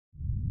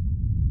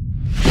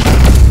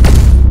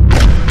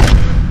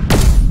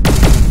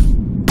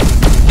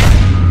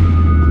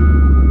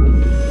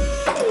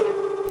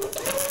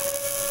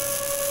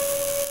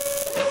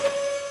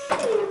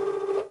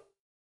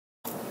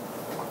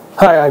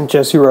Hi, I'm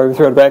Jesse Roy with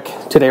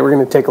Rotobec. Today we're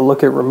going to take a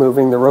look at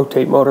removing the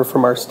rotate motor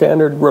from our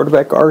standard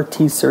Rotobec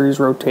RT-Series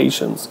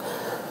rotations.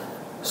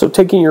 So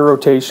taking your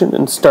rotation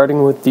and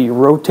starting with the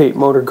rotate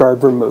motor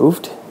guard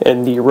removed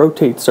and the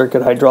rotate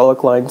circuit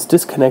hydraulic lines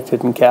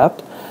disconnected and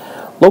capped,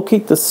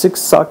 locate the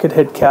 6 socket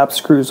head cap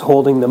screws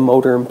holding the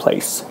motor in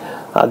place.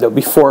 There'll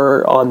be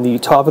 4 on the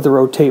top of the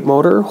rotate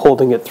motor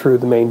holding it through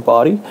the main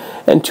body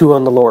and 2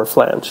 on the lower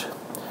flange.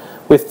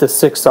 With the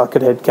 6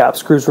 socket head cap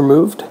screws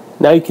removed,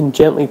 now you can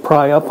gently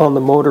pry up on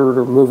the motor to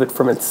remove it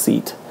from its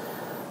seat.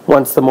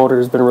 Once the motor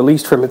has been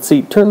released from its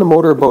seat, turn the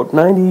motor about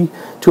 90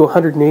 to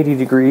 180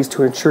 degrees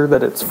to ensure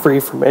that it's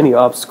free from any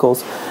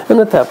obstacles, and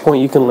at that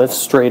point you can lift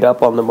straight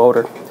up on the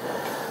motor.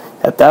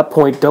 At that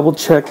point, double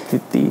check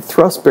that the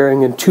thrust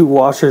bearing and 2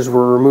 washers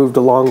were removed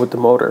along with the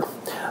motor.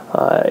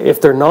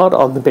 If they're not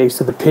on the base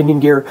of the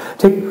pinion gear,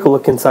 take a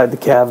look inside the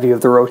cavity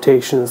of the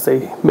rotation as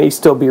they may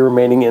still be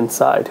remaining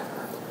inside.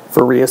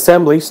 For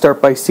reassembly,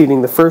 start by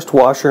seating the first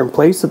washer in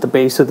place at the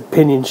base of the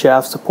pinion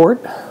shaft support.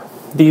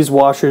 These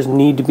washers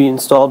need to be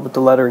installed with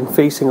the lettering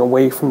facing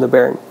away from the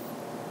bearing.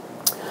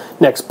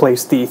 Next,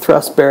 place the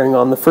thrust bearing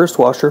on the first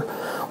washer,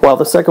 while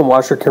the second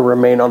washer can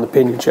remain on the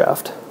pinion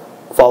shaft.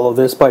 Follow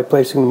this by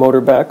placing the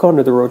motor back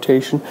onto the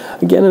rotation,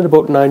 again at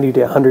about 90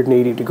 to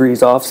 180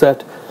 degrees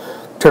offset.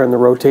 Turn the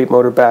rotate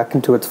motor back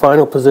into its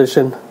final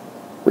position.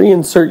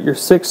 Reinsert your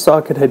 6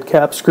 socket head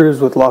cap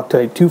screws with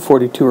Loctite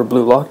 242 or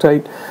blue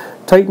Loctite.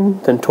 Tighten,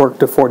 then torque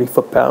to 40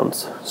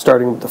 foot-pounds,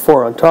 starting with the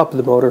 4 on top of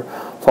the motor,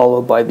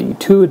 followed by the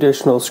 2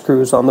 additional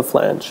screws on the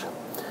flange.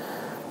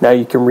 Now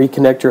you can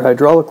reconnect your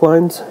hydraulic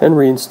lines and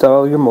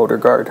reinstall your motor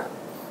guard.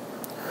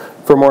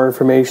 For more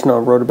information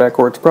on Rotobec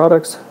or its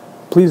products,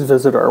 please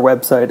visit our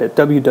website at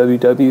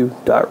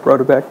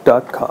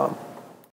www.rotobec.com.